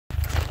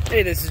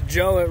Hey, this is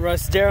Joe at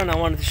Russ Darrow, and I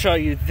wanted to show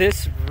you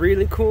this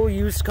really cool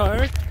used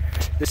car.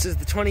 This is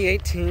the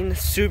 2018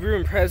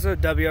 Subaru Impresa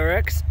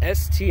WRX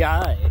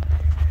STI.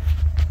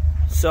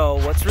 So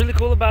what's really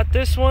cool about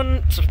this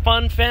one, it's a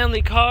fun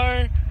family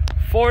car,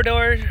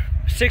 4-door,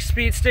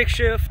 6-speed stick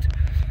shift,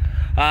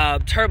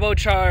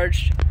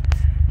 turbocharged,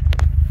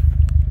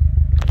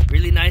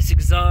 really nice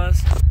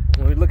exhaust.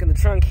 When we look in the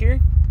trunk here,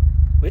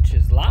 which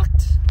is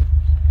locked,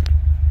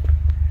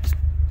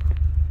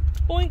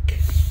 boink.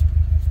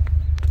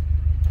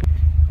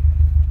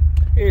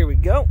 Here we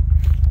go.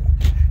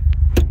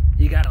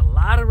 You got a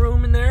lot of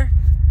room in there.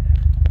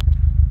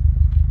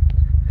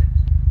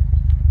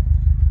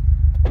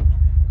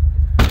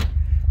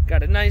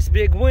 Got a nice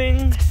big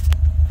wing.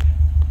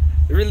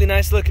 Really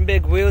nice looking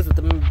big wheels with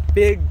the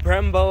big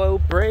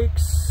Brembo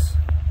brakes.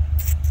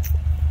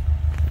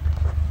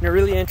 And a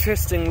really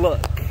interesting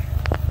look.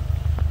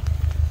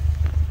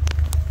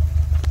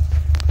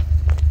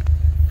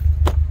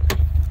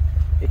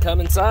 You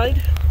come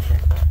inside.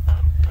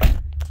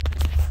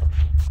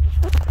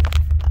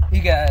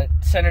 You got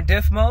center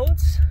diff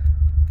modes,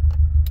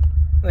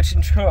 which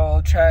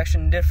control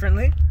traction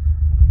differently.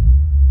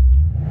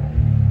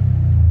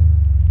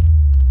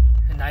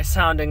 A nice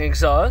sounding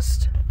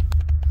exhaust.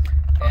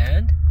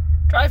 And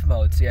drive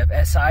modes. You have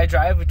SI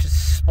drive, which is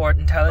sport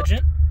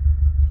intelligent.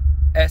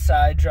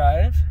 SI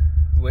drive,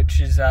 which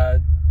is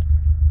a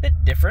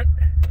bit different.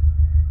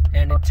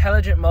 And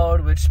intelligent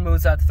mode, which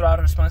smooths out the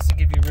throttle response to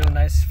give you a really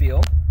nice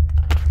feel.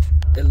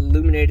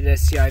 Illuminated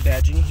STI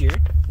badging here.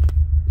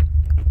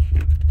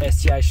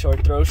 STI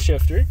short throw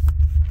shifter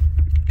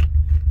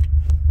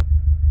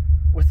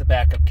with a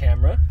backup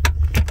camera.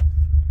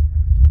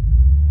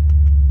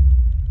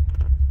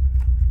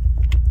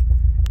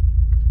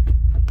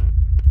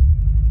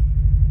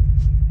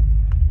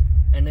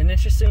 And an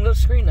interesting little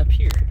screen up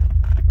here.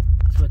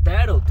 So what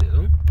that'll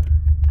do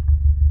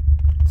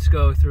is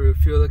go through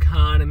fuel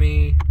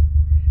economy,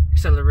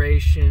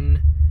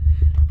 acceleration,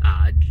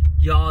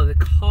 yaw the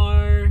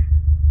car,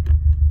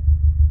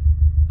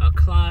 a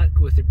clock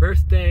with your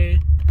birthday,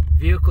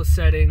 vehicle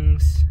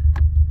settings,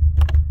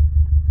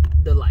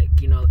 the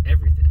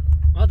everything.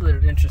 All the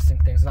little interesting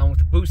things, along with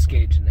the boost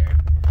gauge in there.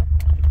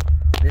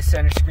 This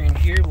center screen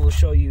here will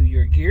show you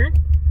your gear.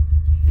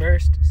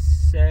 First,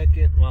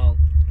 second, well,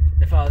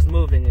 if I was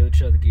moving, it would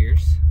show the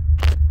gears.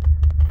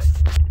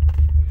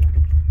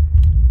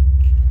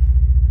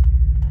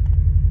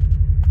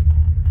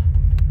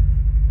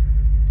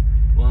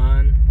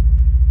 One,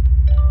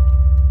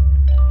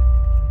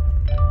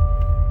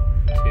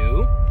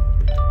 two,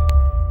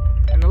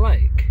 and a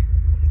like.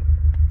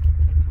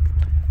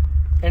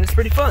 And it's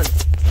pretty fun.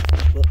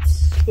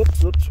 Whoops,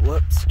 whoops, whoops,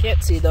 whoops.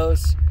 Can't see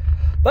those.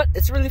 But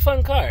it's a really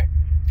fun car.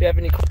 If you have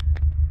any questions,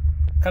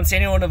 come see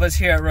any one of us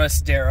here at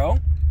Russ Darrow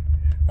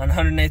on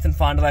 108th and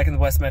Fond du Lac in the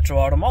West Metro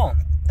Auto Mall.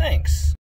 Thanks.